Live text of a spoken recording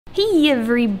Hey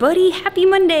everybody, happy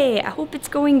Monday! I hope it's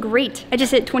going great. I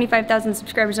just hit 25,000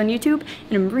 subscribers on YouTube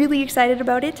and I'm really excited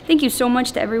about it. Thank you so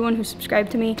much to everyone who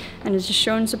subscribed to me and has just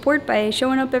shown support by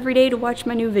showing up every day to watch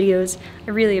my new videos.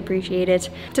 I really appreciate it.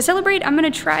 To celebrate, I'm gonna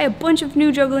try a bunch of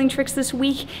new juggling tricks this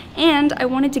week, and I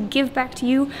wanted to give back to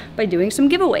you by doing some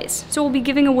giveaways. So we'll be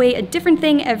giving away a different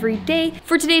thing every day.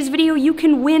 For today's video, you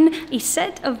can win a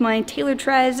set of my Taylor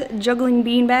Tries juggling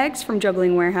beanbags from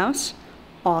Juggling Warehouse.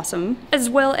 Awesome. As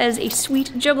well as a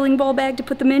sweet juggling ball bag to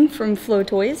put them in from Flow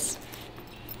Toys.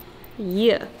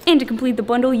 Yeah. And to complete the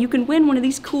bundle, you can win one of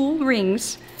these cool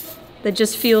rings that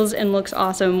just feels and looks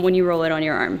awesome when you roll it on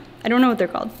your arm. I don't know what they're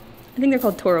called. I think they're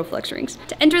called Toro Flex rings.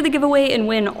 To enter the giveaway and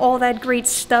win all that great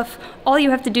stuff, all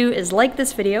you have to do is like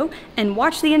this video and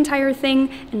watch the entire thing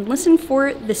and listen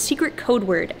for the secret code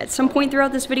word. At some point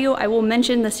throughout this video, I will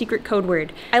mention the secret code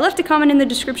word. I left a comment in the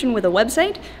description with a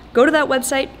website. Go to that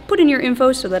website, put in your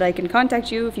info so that I can contact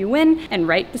you if you win, and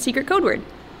write the secret code word.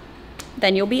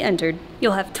 Then you'll be entered.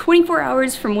 You'll have 24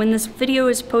 hours from when this video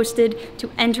is posted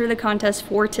to enter the contest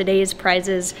for today's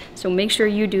prizes, so make sure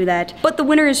you do that. But the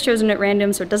winner is chosen at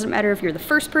random, so it doesn't matter if you're the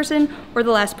first person or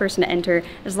the last person to enter,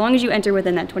 as long as you enter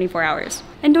within that 24 hours.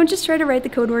 And don't just try to write the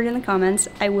code word in the comments,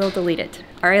 I will delete it.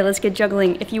 Alright, let's get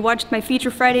juggling. If you watched my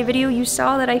Feature Friday video, you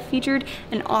saw that I featured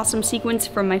an awesome sequence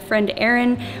from my friend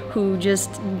Aaron, who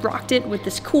just rocked it with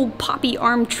this cool poppy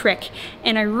arm trick,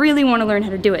 and I really want to learn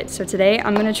how to do it. So today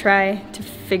I'm gonna try to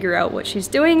figure out what she's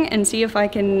doing and see if I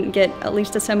can get at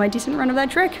least a semi-decent run of that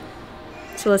trick.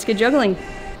 So let's get juggling.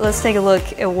 Let's take a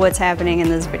look at what's happening in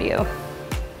this video.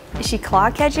 Is she claw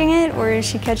catching it or is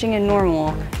she catching it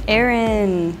normal?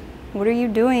 Aaron, what are you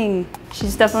doing?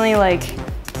 She's definitely like,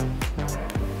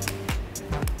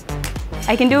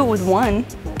 I can do it with one.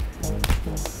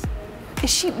 Is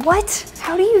she, what?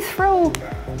 How do you throw?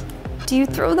 Do you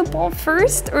throw the ball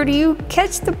first or do you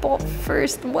catch the ball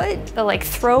first? What? The like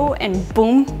throw and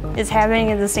boom is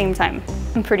happening at the same time.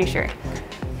 I'm pretty sure.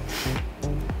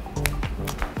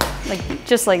 Like,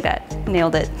 just like that.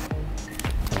 Nailed it.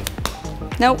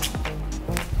 Nope.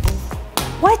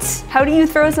 What? How do you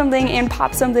throw something and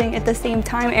pop something at the same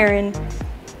time, Aaron?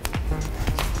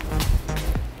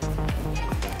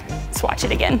 Let's watch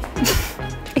it again.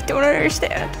 I don't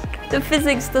understand. The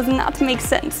physics does not make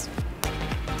sense.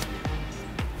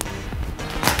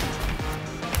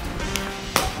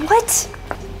 What?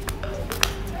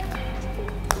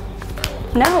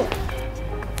 No.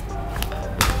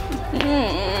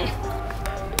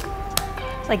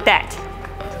 Like that.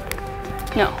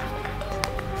 No.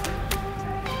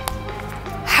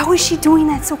 How is she doing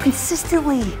that so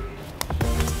consistently?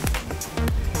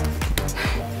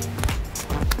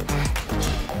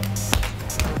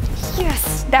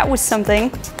 Yes, that was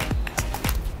something.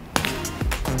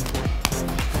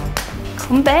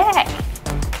 Come back.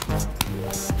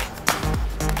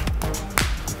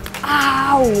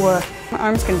 Ow! My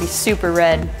arm's gonna be super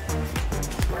red.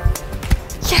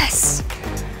 Yes!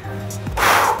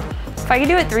 If I could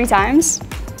do it 3 times,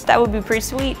 that would be pretty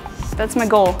sweet. That's my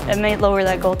goal. I might lower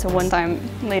that goal to 1 time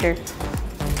later.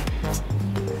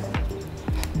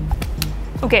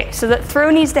 Okay, so that throw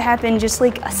needs to happen just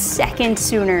like a second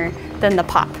sooner than the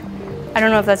pop. I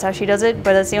don't know if that's how she does it,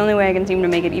 but that's the only way I can seem to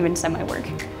make it even semi-work.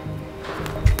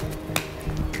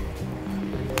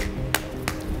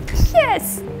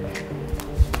 Yes!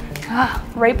 Ah,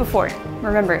 right before,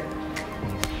 remember.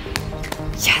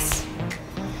 Yes!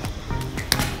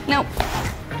 Nope.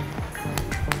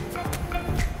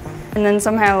 And then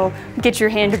somehow get your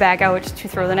hand back out to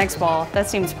throw the next ball. That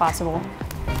seems possible.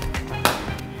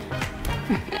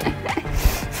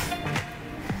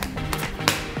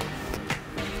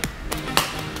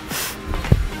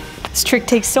 This trick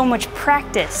takes so much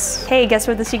practice. Hey, guess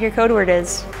what the secret code word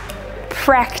is?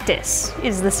 Practice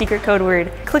is the secret code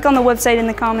word. Click on the website in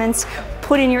the comments,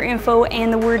 put in your info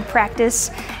and the word practice,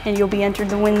 and you'll be entered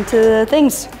to win to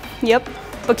things. Yep.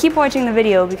 But keep watching the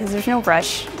video because there's no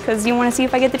rush, because you want to see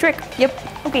if I get the trick. Yep.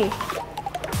 Okay.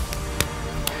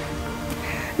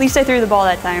 At least I threw the ball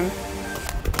that time.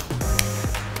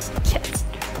 Yes.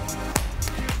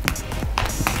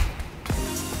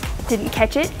 Didn't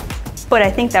catch it, but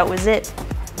I think that was it.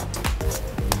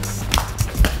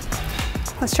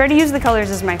 Let's try to use the colors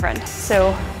as my friend.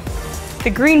 So the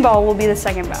green ball will be the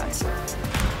second bounce.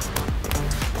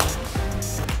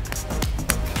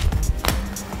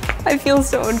 I feel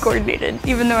so uncoordinated,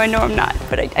 even though I know I'm not,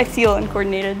 but I feel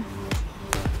uncoordinated.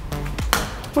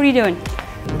 What are you doing?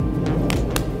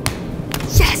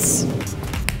 Yes!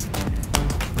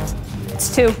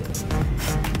 It's 2.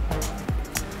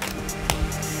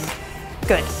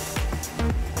 Good.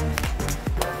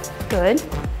 Good.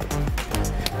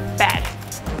 Bad.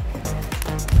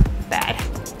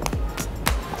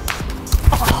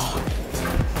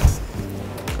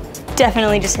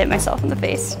 definitely just hit myself in the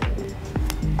face.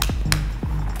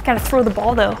 Gotta throw the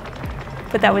ball though,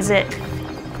 but that was it.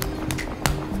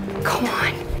 Come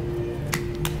on.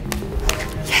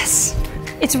 Yes.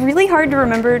 It's really hard to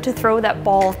remember to throw that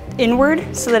ball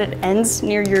inward so that it ends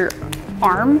near your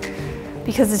arm,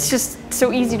 because it's just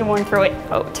so easy to want to throw it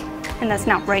out, and that's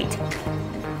not right.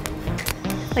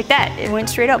 Like that, it went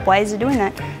straight up. Why is it doing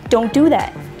that? Don't do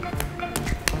that.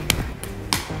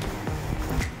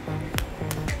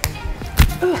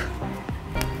 Ugh.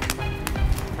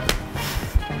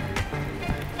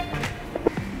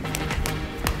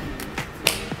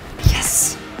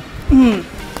 Yes.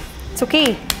 It's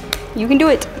okay. You can do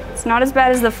it. It's not as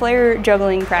bad as the flare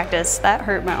juggling practice. That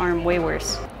hurt my arm way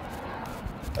worse.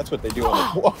 That's what they do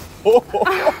on the...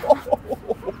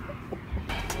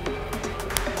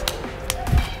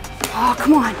 Oh,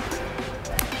 come on.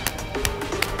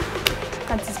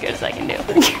 That's as good as I can do.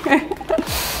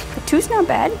 But 2's not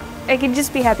bad. I could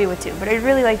just be happy with 2, but I'd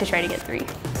really like to try to get 3.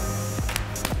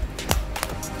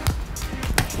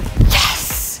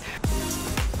 Yes!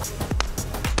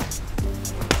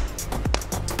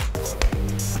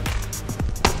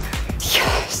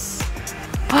 Yes!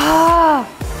 Ah!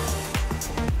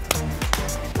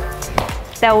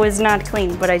 That was not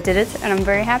clean, but I did it, and I'm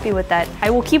very happy with that. I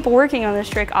will keep working on this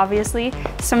trick, obviously.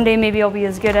 Someday maybe I'll be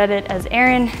as good at it as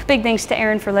Aaron. Big thanks to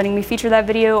Aaron for letting me feature that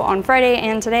video on Friday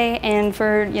and today, and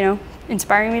for, you know,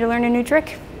 inspiring me to learn a new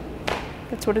trick.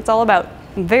 That's what it's all about.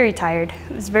 I'm very tired.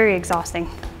 It was very exhausting.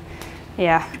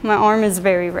 Yeah, my arm is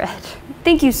very red.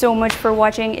 Thank you so much for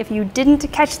watching. If you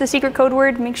didn't catch the secret code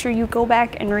word, make sure you go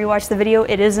back and rewatch the video.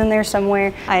 It is in there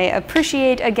somewhere. I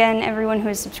appreciate, again, everyone who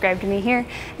has subscribed to me here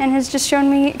and has just shown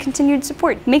me continued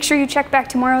support. Make sure you check back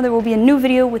tomorrow. There will be a new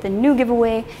video with a new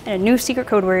giveaway and a new secret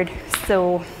code word.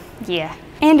 So, yeah.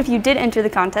 And if you did enter the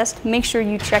contest, make sure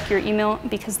you check your email,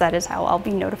 because that is how I'll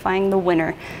be notifying the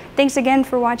winner. Thanks again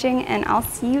for watching, and I'll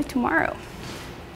see you tomorrow.